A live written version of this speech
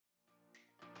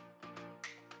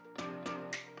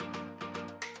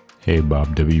Hey,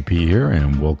 Bob WP here,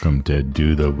 and welcome to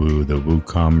Do the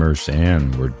WooCommerce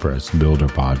and WordPress Builder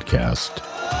podcast.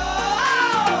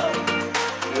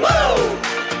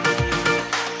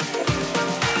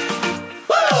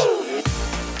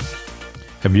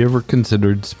 Have you ever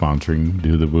considered sponsoring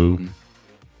Do the Woo,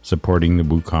 supporting the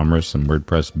WooCommerce and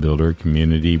WordPress Builder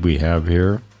community we have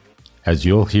here? As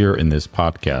you'll hear in this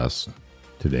podcast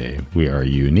today, we are a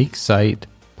unique site,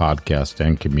 podcast,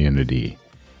 and community.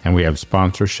 And we have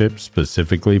sponsorship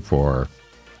specifically for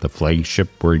the flagship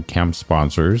WordCamp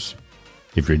sponsors,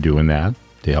 if you're doing that,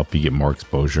 to help you get more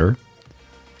exposure.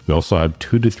 We also have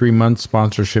 2 to 3 month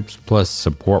sponsorships plus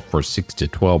support for 6 to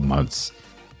 12 months.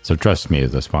 So trust me,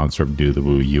 as a sponsor of Do the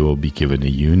Woo, you will be given a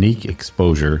unique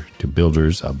exposure to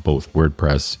builders of both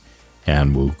WordPress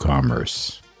and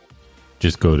WooCommerce.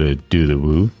 Just go to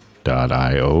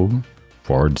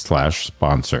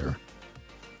dothewoo.io/sponsor.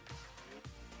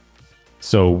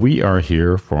 So we are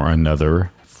here for another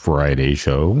Friday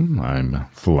show. I'm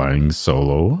flying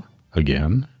solo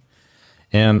again.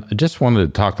 And I just wanted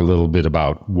to talk a little bit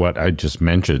about what I just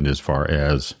mentioned as far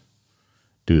as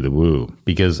Do the Woo,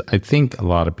 because I think a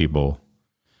lot of people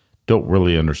don't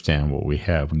really understand what we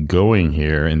have going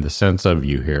here in the sense of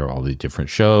you hear all these different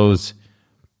shows,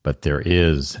 but there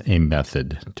is a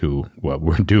method to what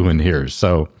we're doing here.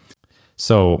 So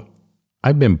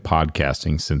I've been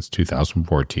podcasting since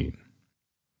 2014.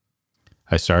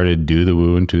 I started Do the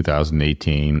Woo in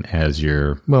 2018 as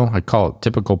I call it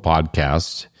typical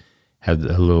podcast. Had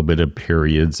a little bit of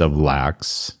periods of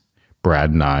lax.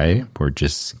 Brad and I were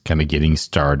just kind of getting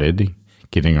started,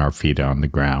 getting our feet on the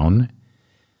ground.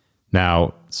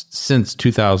 Now, since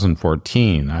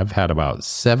 2014, I've had about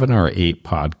 7 or 8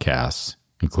 podcasts,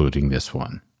 including this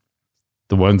one.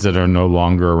 The ones that are no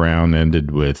longer around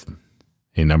ended with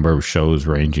a number of shows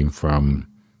ranging from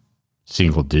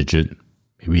single digit,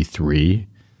 maybe 3,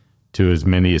 to as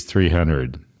many as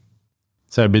 300.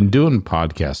 So I've been doing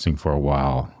podcasting for a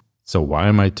while. So why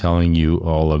am I telling you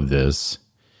all of this?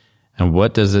 And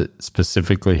what does it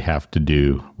specifically have to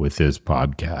do with this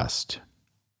podcast?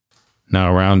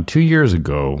 Now, around 2 years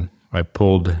ago, I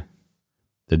pulled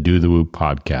the Do the Woo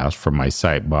podcast from my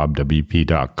site,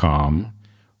 bobwp.com,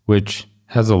 which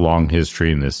has a long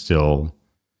history and is still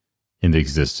in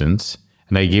existence.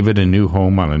 And I gave it a new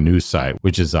home on a new site,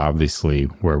 which is obviously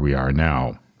where we are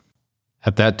now.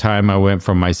 At that time, I went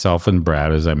from myself and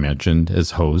Brad, as I mentioned,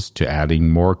 as hosts to adding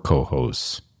more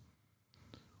co-hosts.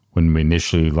 When we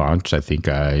initially launched, I think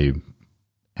I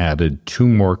added 2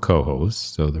 more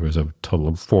co-hosts, so there was a total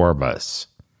of 4 of us.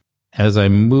 As I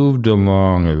moved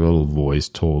along, a little voice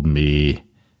told me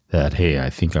that, hey, I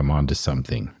think I'm onto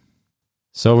something.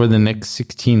 So over the next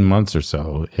 16 months or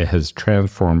so, it has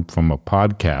transformed from a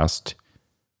podcast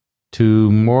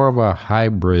to more of a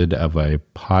hybrid of a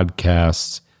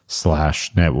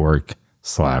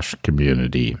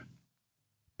podcast/network/community.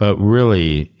 But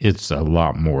really, it's a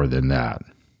lot more than that.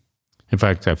 In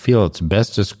fact, I feel it's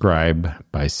best described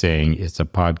by saying it's a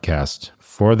podcast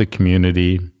for the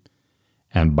community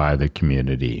and by the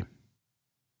community.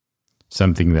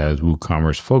 Something that is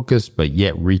WooCommerce focused, but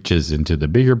yet reaches into the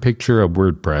bigger picture of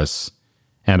WordPress.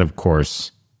 And of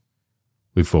course,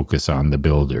 we focus on the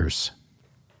builders.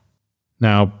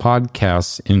 Now,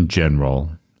 podcasts in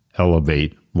general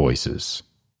elevate voices.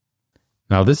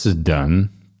 Now, this is done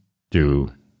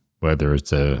through whether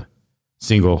it's a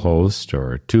single host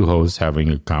or 2 hosts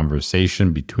having a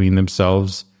conversation between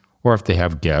themselves, or if they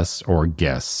have guests or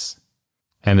guests.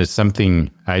 And it's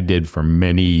something I did for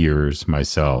many years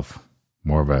myself,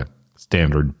 more of a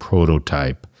standard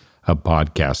prototype of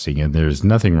podcasting. And there's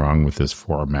nothing wrong with this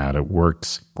format. It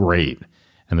works great.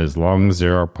 And as long as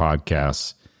there are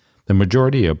podcasts, the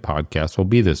majority of podcasts will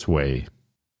be this way.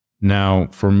 Now,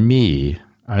 for me,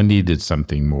 I needed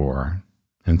something more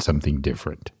and something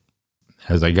different.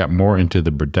 As I got more into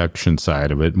the production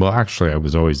side of it, well, actually, I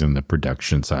was always in the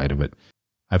production side of it,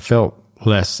 I felt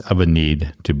less of a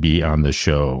need to be on the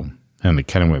show. And it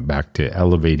kind of went back to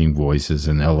elevating voices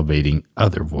and elevating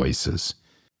other voices.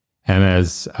 And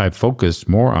as I focused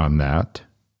more on that,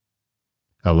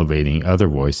 elevating other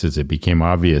voices, it became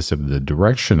obvious of the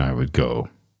direction I would go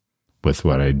with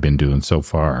what I'd been doing so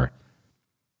far.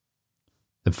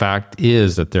 The fact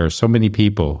is that there are so many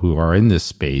people who are in this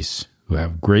space who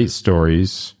have great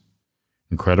stories,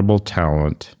 incredible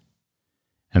talent,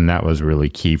 and that was really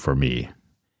key for me.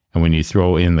 And when you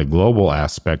throw in the global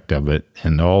aspect of it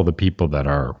and all the people that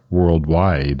are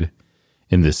worldwide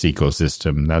in this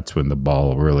ecosystem, that's when the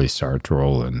ball really starts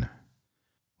rolling.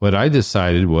 What I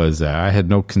decided was that I had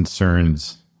no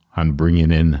concerns on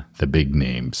bringing in the big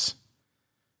names.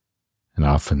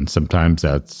 And sometimes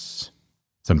that's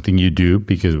something you do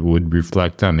because it would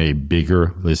reflect on a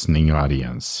bigger listening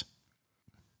audience.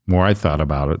 The more I thought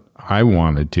about it, I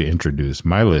wanted to introduce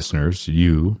my listeners,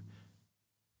 you,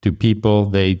 to people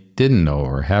they didn't know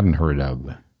or hadn't heard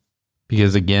of.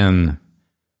 Because again,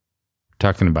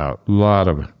 talking about a lot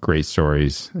of great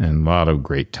stories and a lot of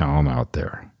great talent out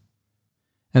there.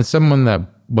 And someone that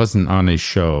wasn't on a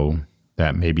show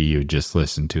that maybe you just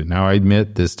listened to. Now, I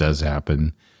admit this does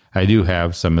happen. I do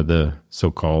have some of the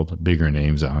so-called bigger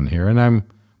names on here, and I'm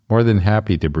more than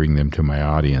happy to bring them to my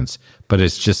audience, but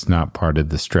it's just not part of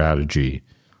the strategy.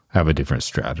 I have a different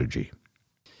strategy.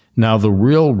 Now, the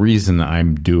real reason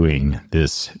I'm doing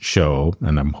this show,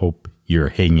 and I hope you're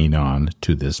hanging on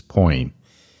to this point,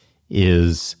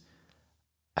 is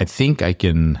I think I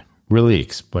can really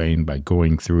explain by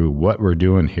going through what we're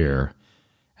doing here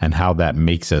and how that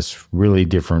makes us really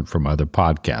different from other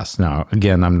podcasts. Now,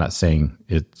 again, I'm not saying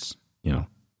it's,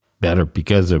 better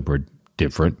because we're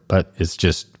different, but it's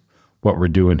just what we're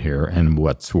doing here and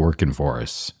what's working for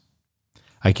us.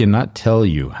 I cannot tell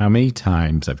you how many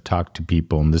times I've talked to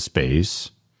people in the space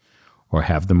or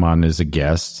have them on as a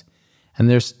guest, and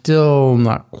they're still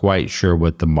not quite sure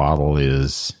what the model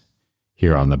is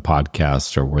here on the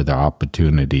podcast or where the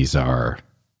opportunities are.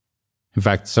 In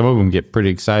fact, some of them get pretty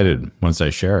excited once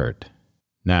I share it.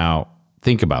 Now,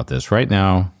 think about this. Right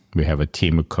now, we have a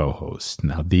team of co-hosts.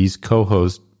 Now, these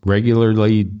co-hosts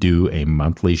regularly do a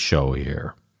monthly show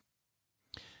here.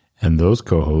 And those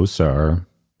co-hosts are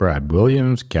Brad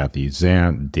Williams, Kathy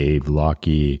Zant, Dave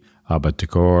Lockey, Abba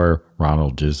Takor,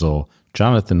 Ronald Jizzle,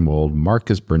 Jonathan Wold,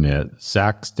 Marcus Burnett,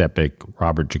 Zach Stepik,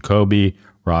 Robert Jacoby,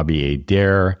 Robbie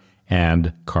Adair,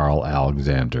 and Carl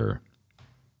Alexander.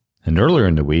 And earlier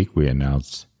in the week, we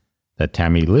announced that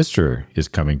Tammy Lister is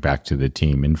coming back to the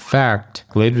team. In fact,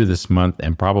 later this month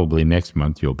and probably next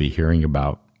month, you'll be hearing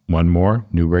about one more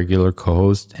new regular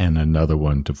co-host and another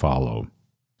one to follow.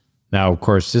 Now, of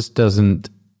course, this doesn't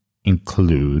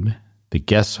include the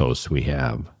guest hosts we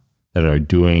have that are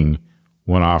doing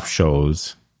one-off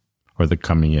shows or they're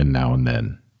coming in now and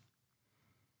then.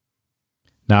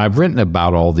 Now, I've written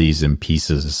about all these in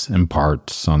pieces and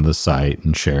parts on the site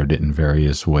and shared it in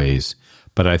various ways,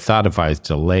 but I thought if I was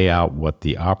to lay out what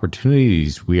the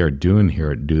opportunities we are doing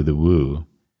here at Do the Woo,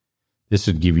 this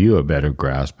would give you a better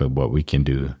grasp of what we can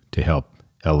do to help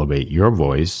elevate your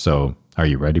voice. So, are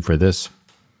you ready for this?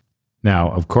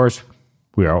 Now, of course,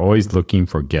 we are always looking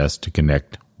for guests to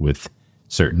connect with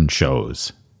certain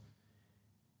shows.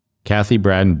 Kathy,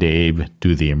 Brad, and Dave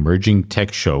do the Emerging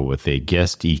Tech Show with a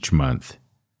guest each month.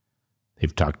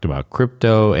 They've talked about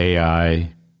crypto,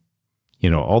 AI,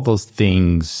 all those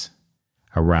things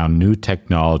around new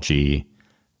technology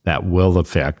that will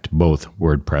affect both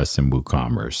WordPress and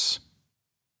WooCommerce.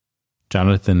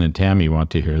 Jonathan and Tammy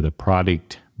want to hear the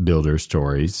product builder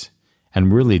stories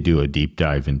and really do a deep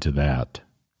dive into that.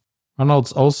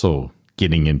 Ronald's also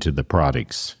getting into the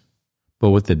products, but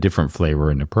with a different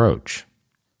flavor and approach.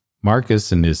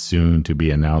 Marcus and his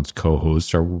soon-to-be-announced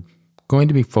co-hosts are going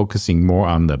to be focusing more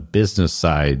on the business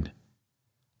side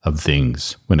of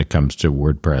things when it comes to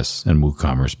WordPress and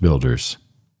WooCommerce builders.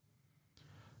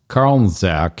 Carl and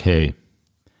Zach, they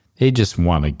just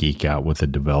want to geek out with a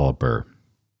developer,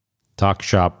 talk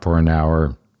shop for an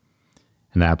hour,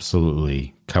 and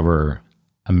absolutely cover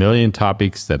a million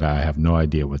topics that I have no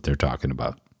idea what they're talking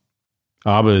about.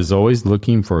 Abba is always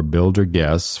looking for builder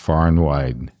guests far and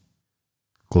wide,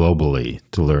 globally,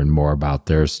 to learn more about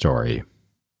their story.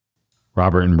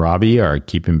 Robert and Robbie are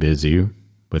keeping busy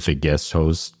with a guest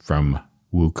host from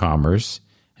WooCommerce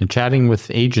and chatting with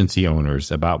agency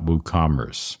owners about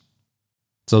WooCommerce.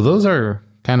 So those are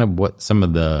kind of what some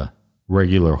of the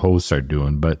regular hosts are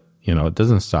doing, but it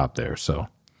doesn't stop there. So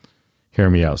hear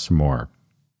me out some more.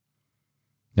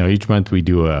 Now, each month we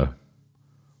do a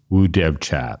Woo Dev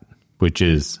Chat, which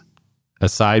is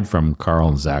aside from Carl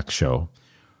and Zach's show,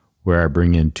 where I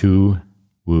bring in two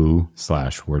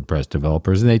Woo/WordPress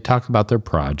developers and they talk about their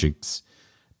projects,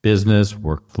 business,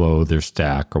 workflow, their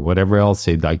stack, or whatever else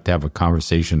they'd like to have a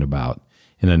conversation about.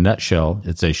 In a nutshell,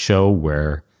 it's a show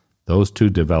where those two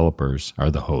developers are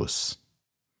the hosts.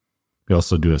 We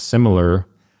also do a similar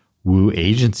Woo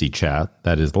agency chat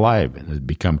that is live and has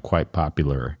become quite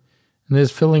popular and is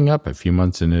filling up a few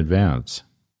months in advance.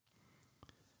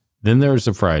 Then there's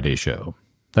a Friday show.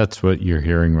 That's what you're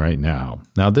hearing right now.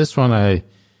 Now, this one I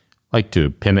like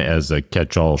to pin it as a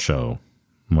catch-all show.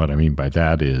 What I mean by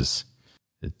that is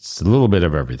it's a little bit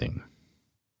of everything.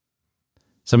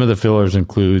 Some of the fillers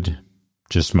include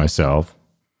just myself.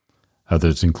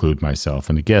 Others include myself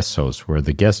and a guest host, where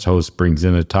the guest host brings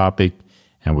in a topic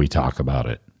and we talk about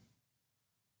it.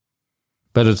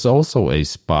 But it's also a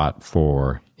spot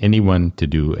for anyone to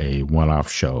do a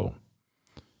one-off show.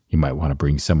 You might want to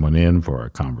bring someone in for a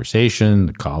conversation,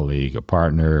 a colleague, a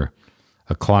partner,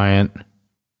 a client.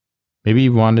 Maybe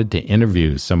you wanted to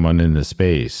interview someone in the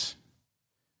space.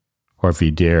 Or if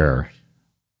you dare,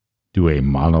 do a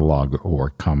monologue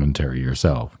or commentary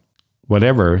yourself.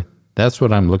 Whatever, that's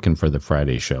what I'm looking for the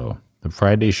Friday show. The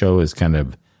Friday show is kind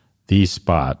of the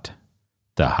spot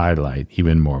to highlight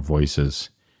even more voices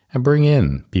and bring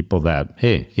in people that,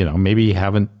 hey, maybe you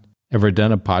haven't ever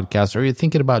done a podcast or you're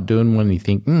thinking about doing one and you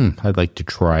think, I'd like to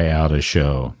try out a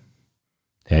show.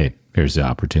 Hey, here's the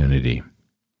opportunity.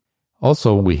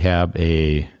 Also, we have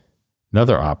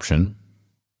another option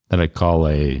that I call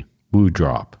a Woo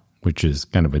Drop, which is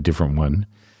kind of a different one.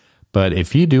 But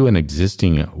if you do an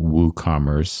existing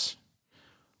WooCommerce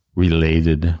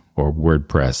related, or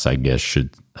WordPress, I guess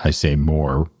should I say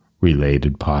more,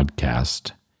 related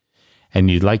podcast, and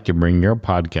you'd like to bring your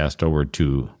podcast over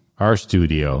to our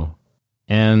studio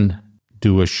and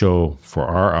do a show for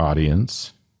our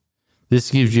audience,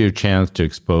 this gives you a chance to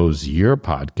expose your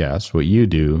podcast, what you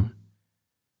do,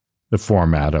 the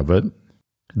format of it,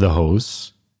 the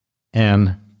hosts,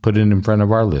 and put it in front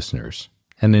of our listeners.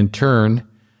 And in turn,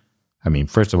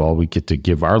 first of all, we get to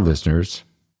give our listeners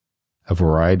a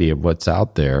variety of what's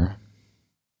out there.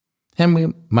 And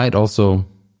we might also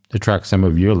attract some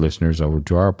of your listeners over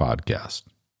to our podcast.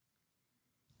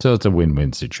 So it's a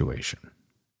win-win situation.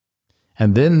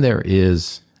 And then there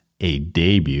is a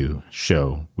debut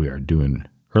show we are doing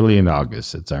early in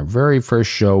August. It's our very first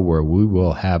show where we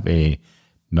will have a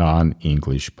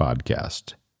non-English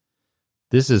podcast.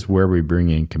 This is where we bring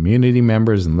in community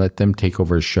members and let them take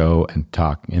over a show and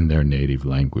talk in their native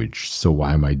language. So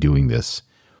why am I doing this?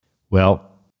 Well,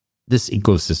 this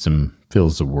ecosystem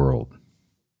fills the world.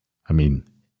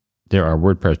 There are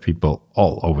WordPress people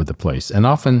all over the place, and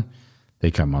often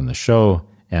they come on the show,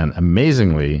 and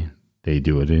amazingly, they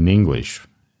do it in English.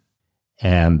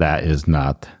 And that is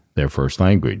not their first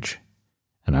language.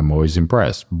 And I'm always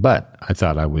impressed. But I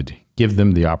thought I would give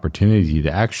them the opportunity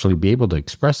to actually be able to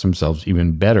express themselves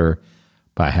even better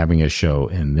by having a show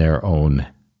in their own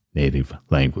native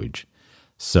language.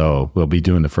 So we'll be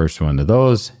doing the first one of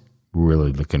those.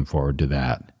 Really looking forward to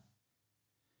that.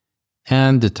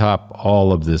 And to top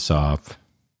all of this off,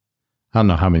 I don't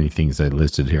know how many things I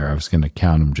listed here. I was going to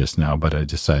count them just now, but I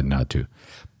decided not to.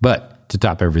 But to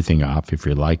top everything off, if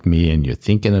you're like me and you're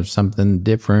thinking of something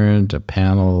different, a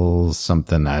panel,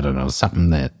 something, I don't know,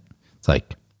 something that it's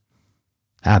like,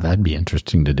 that'd be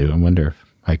interesting to do. I wonder if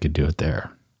I could do it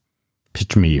there.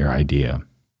 Pitch me your idea.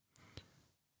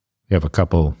 We have a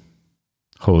couple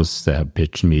hosts that have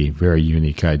pitched me very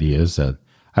unique ideas that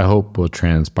I hope will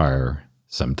transpire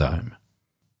sometime.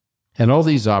 And all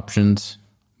these options,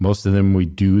 most of them, we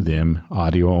do them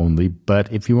audio only,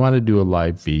 but if you want to do a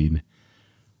live feed,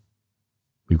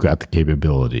 we've got the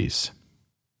capabilities.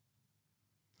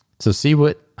 So see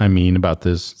what I mean about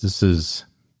this? This is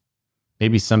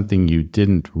maybe something you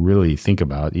didn't really think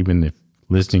about, even if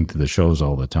listening to the shows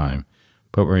all the time.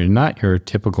 But we're not your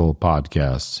typical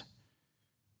podcast.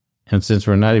 And since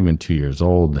we're not even 2 years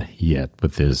old yet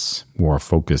with this more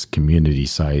focused community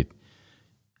site,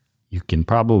 you can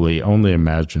probably only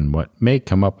imagine what may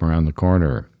come up around the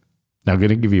corner. Now, I'm going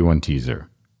to give you one teaser.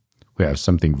 We have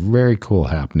something very cool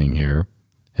happening here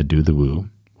at Do the Woo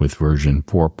with version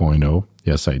 4.0.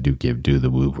 Yes, I do give Do the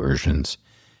Woo versions.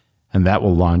 And that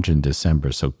will launch in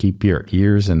December. So keep your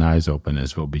ears and eyes open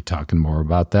as we'll be talking more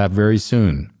about that very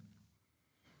soon.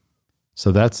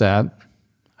 So that's that.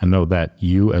 I know that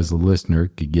you as a listener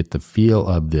could get the feel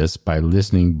of this by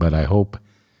listening, but I hope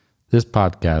this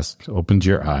podcast opens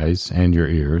your eyes and your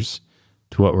ears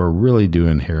to what we're really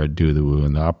doing here at Do the Woo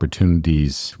and the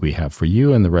opportunities we have for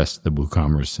you and the rest of the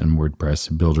WooCommerce and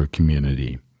WordPress builder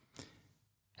community.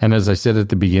 And as I said at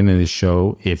the beginning of the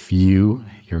show, if you,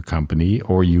 your company,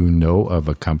 or you know of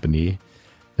a company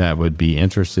that would be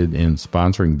interested in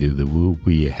sponsoring Do the Woo,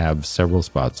 we have several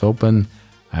spots open.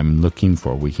 I'm looking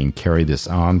for we can carry this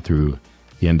on through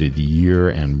the end of the year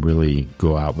and really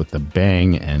go out with a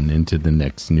bang and into the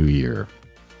next new year.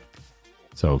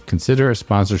 So consider a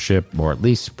sponsorship, or at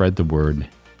least spread the word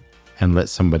and let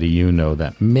somebody you know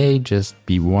that may just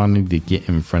be wanting to get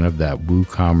in front of that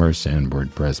WooCommerce and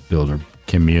WordPress builder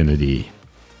community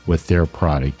with their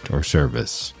product or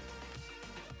service.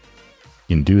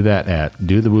 You can do that at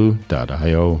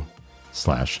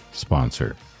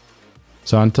dothewoo.io/sponsor.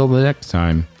 So until the next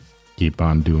time, keep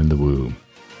on doing the woo.